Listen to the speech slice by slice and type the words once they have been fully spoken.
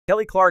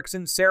Kelly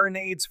Clarkson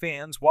serenades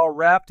fans while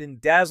wrapped in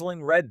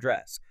dazzling red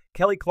dress.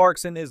 Kelly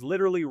Clarkson is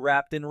literally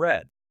wrapped in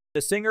red.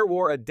 The singer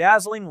wore a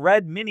dazzling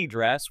red mini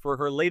dress for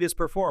her latest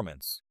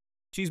performance.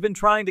 She's been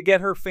trying to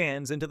get her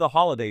fans into the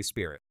holiday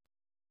spirit.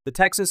 The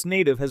Texas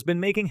native has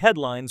been making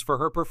headlines for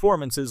her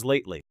performances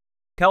lately.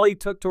 Kelly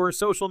took to her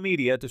social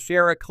media to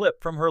share a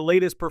clip from her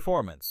latest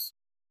performance.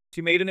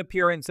 She made an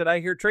appearance at I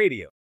Hear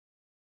Radio.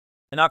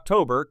 In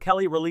October,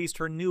 Kelly released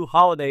her new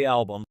holiday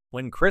album,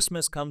 When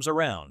Christmas Comes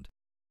Around.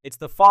 It's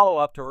the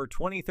follow-up to her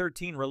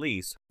 2013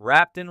 release,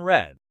 Wrapped in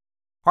Red.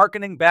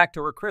 Harkening back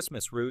to her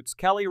Christmas roots,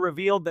 Kelly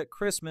revealed that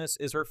Christmas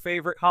is her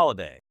favorite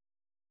holiday.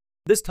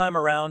 This time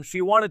around, she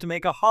wanted to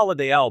make a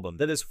holiday album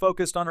that is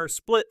focused on her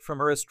split from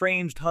her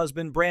estranged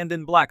husband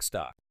Brandon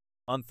Blackstock.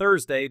 On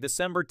Thursday,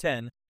 December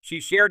 10, she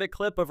shared a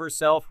clip of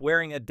herself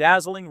wearing a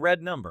dazzling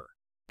red number.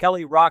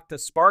 Kelly rocked a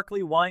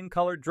sparkly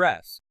wine-colored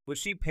dress, which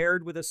she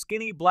paired with a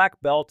skinny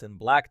black belt and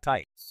black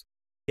tights.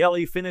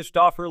 Kelly finished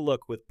off her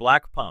look with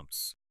black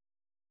pumps.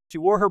 She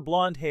wore her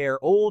blonde hair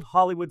old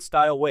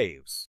Hollywood-style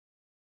waves.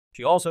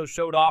 She also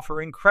showed off her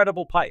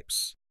incredible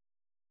pipes.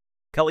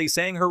 Kelly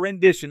sang her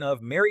rendition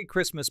of Merry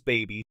Christmas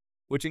Baby,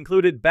 which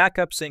included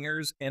backup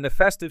singers and a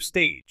festive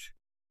stage.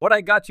 What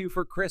I got you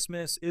for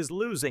Christmas is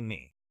losing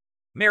me.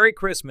 Merry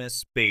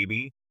Christmas,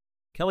 baby,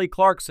 Kelly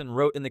Clarkson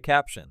wrote in the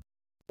caption.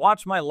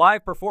 Watch my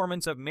live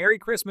performance of Merry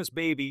Christmas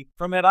Baby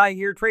from at I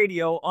Hear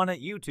Radio on at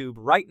YouTube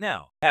right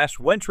now.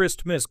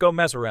 #Wentrist Go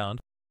Mess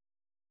Around.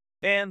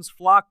 Fans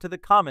flocked to the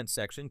comments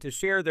section to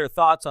share their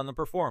thoughts on the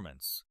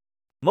performance.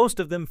 Most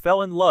of them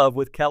fell in love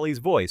with Kelly's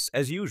voice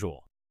as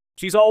usual.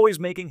 She's always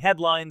making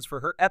headlines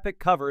for her epic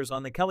covers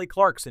on The Kelly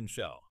Clarkson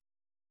Show.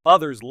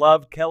 Others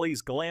loved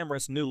Kelly's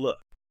glamorous new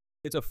look.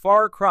 It's a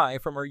far cry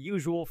from her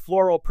usual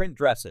floral print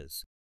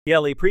dresses.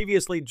 Kelly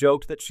previously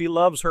joked that she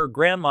loves her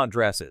grandma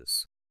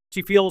dresses.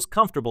 She feels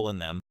comfortable in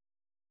them.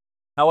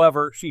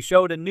 However, she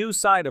showed a new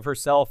side of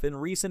herself in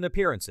recent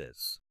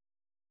appearances.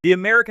 The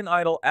American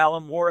Idol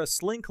alum wore a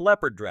slink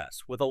leopard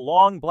dress with a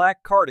long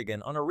black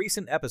cardigan on a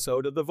recent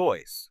episode of The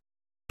Voice.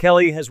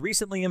 Kelly has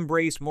recently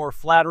embraced more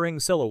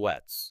flattering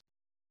silhouettes.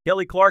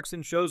 Kelly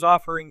Clarkson shows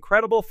off her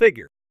incredible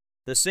figure.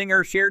 The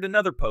singer shared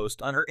another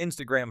post on her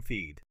Instagram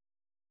feed.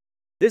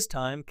 This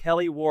time,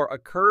 Kelly wore a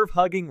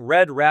curve-hugging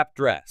red wrap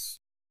dress.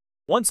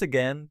 Once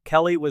again,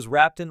 Kelly was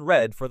wrapped in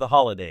red for the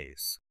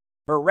holidays.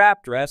 Her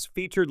wrap dress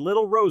featured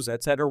little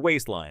rosettes at her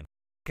waistline.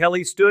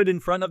 Kelly stood in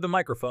front of the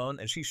microphone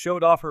as she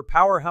showed off her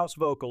powerhouse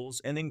vocals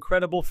and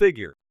incredible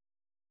figure.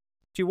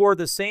 She wore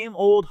the same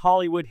old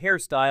Hollywood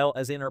hairstyle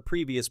as in her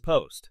previous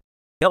post.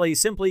 Kelly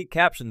simply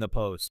captioned the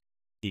post.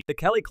 The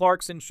Kelly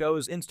Clarkson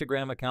Show's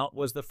Instagram account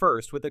was the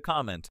first with a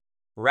comment.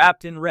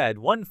 Wrapped in red,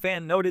 one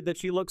fan noted that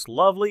she looks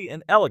lovely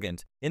and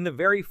elegant in the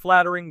very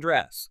flattering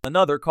dress.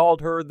 Another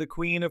called her the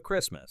Queen of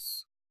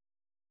Christmas.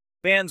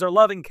 Fans are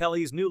loving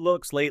Kelly's new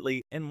looks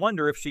lately and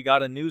wonder if she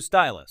got a new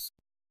stylist.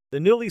 The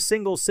newly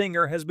single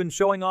singer has been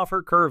showing off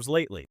her curves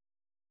lately.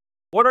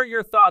 What are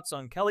your thoughts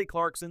on Kelly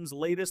Clarkson's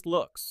latest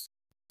looks?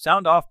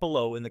 Sound off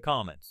below in the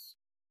comments.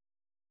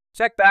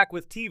 Check back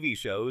with TV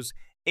shows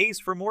Ace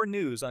for more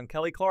news on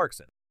Kelly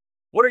Clarkson.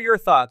 What are your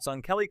thoughts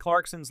on Kelly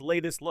Clarkson's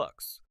latest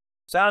looks?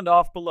 Sound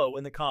off below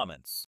in the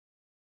comments.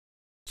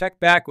 Check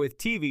back with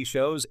TV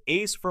shows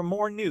Ace for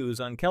more news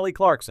on Kelly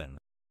Clarkson.